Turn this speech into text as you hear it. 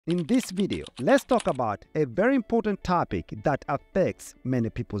In this video, let's talk about a very important topic that affects many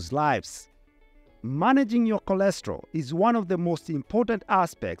people's lives. Managing your cholesterol is one of the most important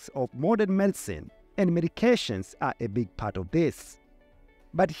aspects of modern medicine, and medications are a big part of this.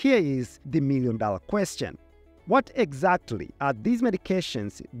 But here is the million-dollar question. What exactly are these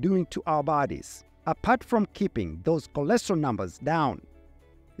medications doing to our bodies, apart from keeping those cholesterol numbers down?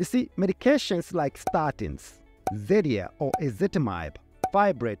 You see, medications like statins, Zetia or Ezetimibe,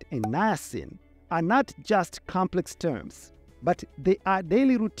 Fibrates, and Niacin are not just complex terms, but they are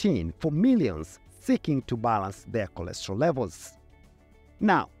daily routine for millions seeking to balance their cholesterol levels.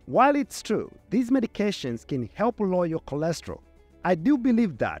 Now, while it's true these medications can help lower your cholesterol, I do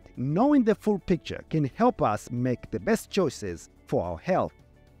believe that knowing the full picture can help us make the best choices for our health.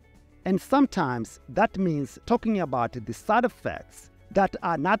 And sometimes that means talking about the side effects that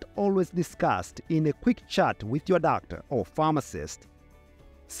are not always discussed in a quick chat with your doctor or pharmacist.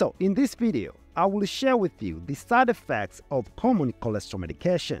 So in this video, I will share with you the side effects of common cholesterol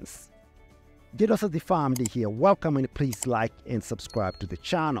medications. DrJedosaThePharmD here. Welcome, and please like and subscribe to the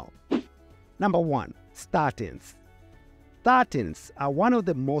channel. Number 1. Statins. Statins are one of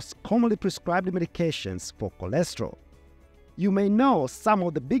the most commonly prescribed medications for cholesterol. You may know some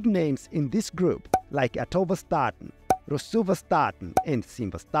of the big names in this group like atorvastatin, rosuvastatin, and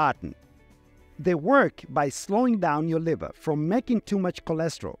simvastatin. They work by slowing down your liver from making too much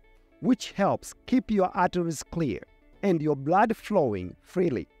cholesterol, which helps keep your arteries clear and your blood flowing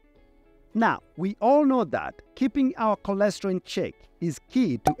freely. Now, we all know that keeping our cholesterol in check is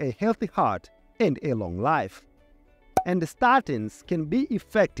key to a healthy heart and a long life. And statins can be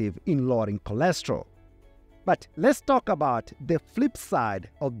effective in lowering cholesterol. But let's talk about the flip side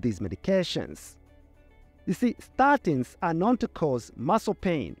of these medications. You see, statins are known to cause muscle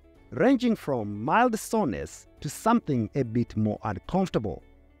pain, ranging from mild soreness to something a bit more uncomfortable,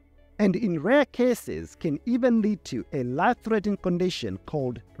 and in rare cases can even lead to a life-threatening condition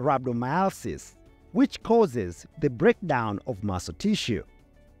called rhabdomyolysis, which causes the breakdown of muscle tissue.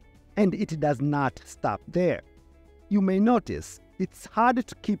 And it does not stop there. You may notice it's harder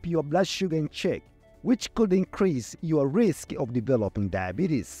to keep your blood sugar in check, which could increase your risk of developing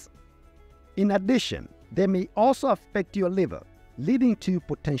diabetes. In addition, they may also affect your liver, leading to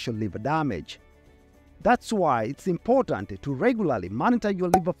potential liver damage. That's why it's important to regularly monitor your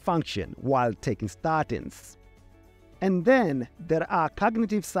liver function while taking statins. And then there are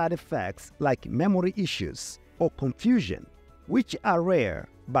cognitive side effects like memory issues or confusion, which are rare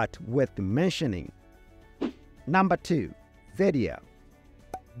but worth mentioning. Number 2. Zetia.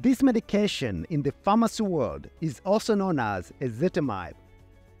 This medication in the pharmacy world is also known as Ezetimibe.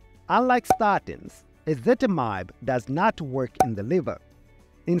 Unlike statins, Ezetimibe does not work in the liver.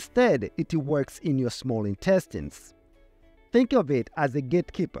 Instead, it works in your small intestines. Think of it as a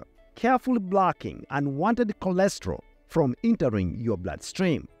gatekeeper, carefully blocking unwanted cholesterol from entering your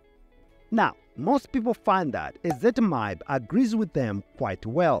bloodstream. Now, most people find that Ezetimibe agrees with them quite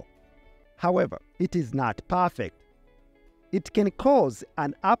well. However, it is not perfect. It can cause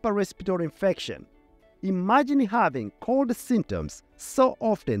an upper respiratory infection. Imagine having cold symptoms so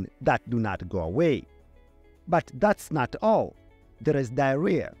often that do not go away. But that's not all. There is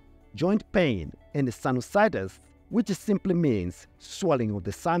diarrhea, joint pain, and sinusitis, which simply means swelling of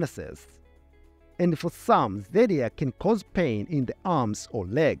the sinuses. And for some, Zetia can cause pain in the arms or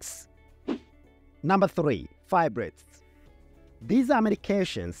legs. Number 3. Fibrates. These are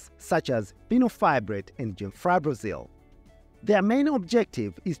medications such as Fenofibrate and Gemfibrozil. Their main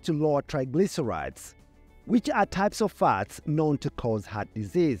objective is to lower triglycerides, which are types of fats known to cause heart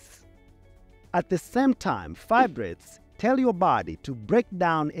disease. At the same time, fibrates tell your body to break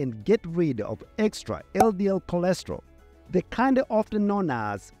down and get rid of extra LDL cholesterol, the kind often known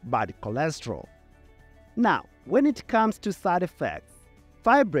as bad cholesterol. Now, when it comes to side effects,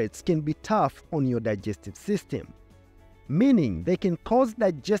 fibrates can be tough on your digestive system, meaning they can cause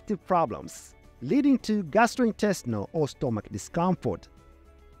digestive problems, leading to gastrointestinal or stomach discomfort.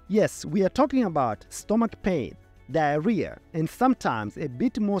 Yes, we are talking about stomach pain, diarrhea, and sometimes a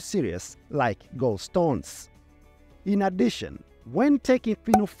bit more serious like gallstones. In addition, when taking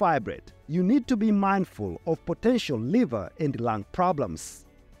Fenofibrate, you need to be mindful of potential liver and lung problems.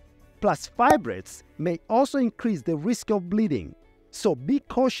 Plus, fibrates may also increase the risk of bleeding, so be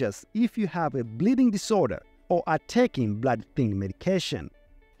cautious if you have a bleeding disorder or are taking blood-thinning medication.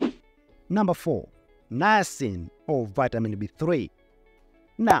 Number 4. Niacin or vitamin B3.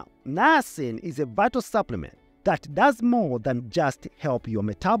 Now, niacin is a vital supplement that does more than just help your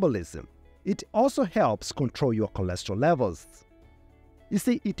metabolism. It also helps control your cholesterol levels. You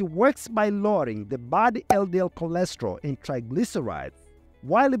see, it works by lowering the bad LDL cholesterol and triglycerides,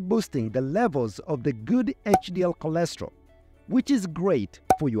 while boosting the levels of the good HDL cholesterol, which is great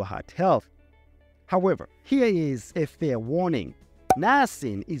for your heart health. However, here is a fair warning.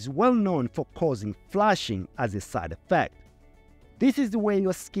 Niacin is well known for causing flushing as a side effect. This is where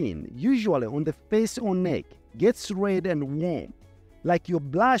your skin, usually on the face or neck, gets red and warm, like you're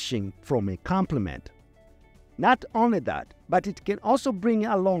blushing from a compliment. Not only that, but it can also bring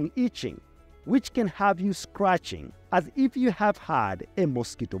along itching, which can have you scratching as if you have had a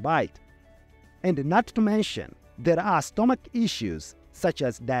mosquito bite. And not to mention, there are stomach issues such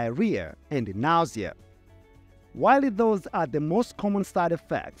as diarrhea and nausea. While those are the most common side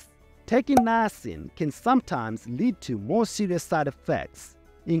effects, taking niacin can sometimes lead to more serious side effects,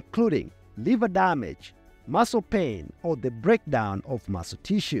 including liver damage, muscle pain, or the breakdown of muscle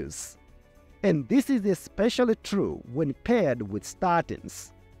tissues. And this is especially true when paired with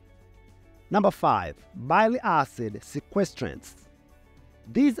statins. Number 5. Bile acid sequestrants.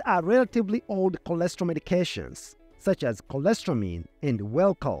 These are relatively old cholesterol medications, such as cholestyramine and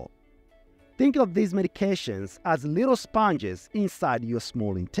Welchol. Think of these medications as little sponges inside your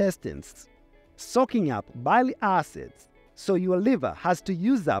small intestines, soaking up bile acids, so your liver has to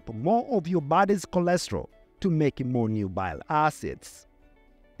use up more of your body's cholesterol to make more new bile acids.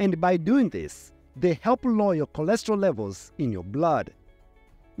 And by doing this, they help lower your cholesterol levels in your blood.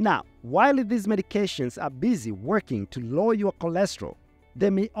 Now, while these medications are busy working to lower your cholesterol, they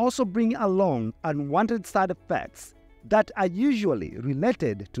may also bring along unwanted side effects that are usually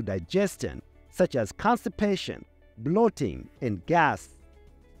related to digestion, such as constipation, bloating, and gas.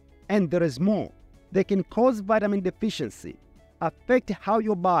 And there is more. They can cause vitamin deficiency, affect how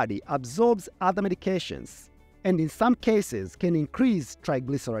your body absorbs other medications, and in some cases can increase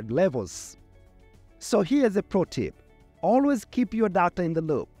triglyceride levels. So here's a pro tip. Always keep your doctor in the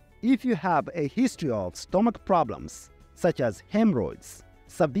loop if you have a history of stomach problems such as hemorrhoids,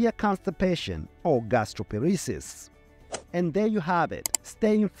 severe constipation, or gastroparesis. And there you have it.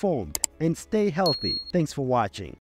 Stay informed and stay healthy. Thanks for watching.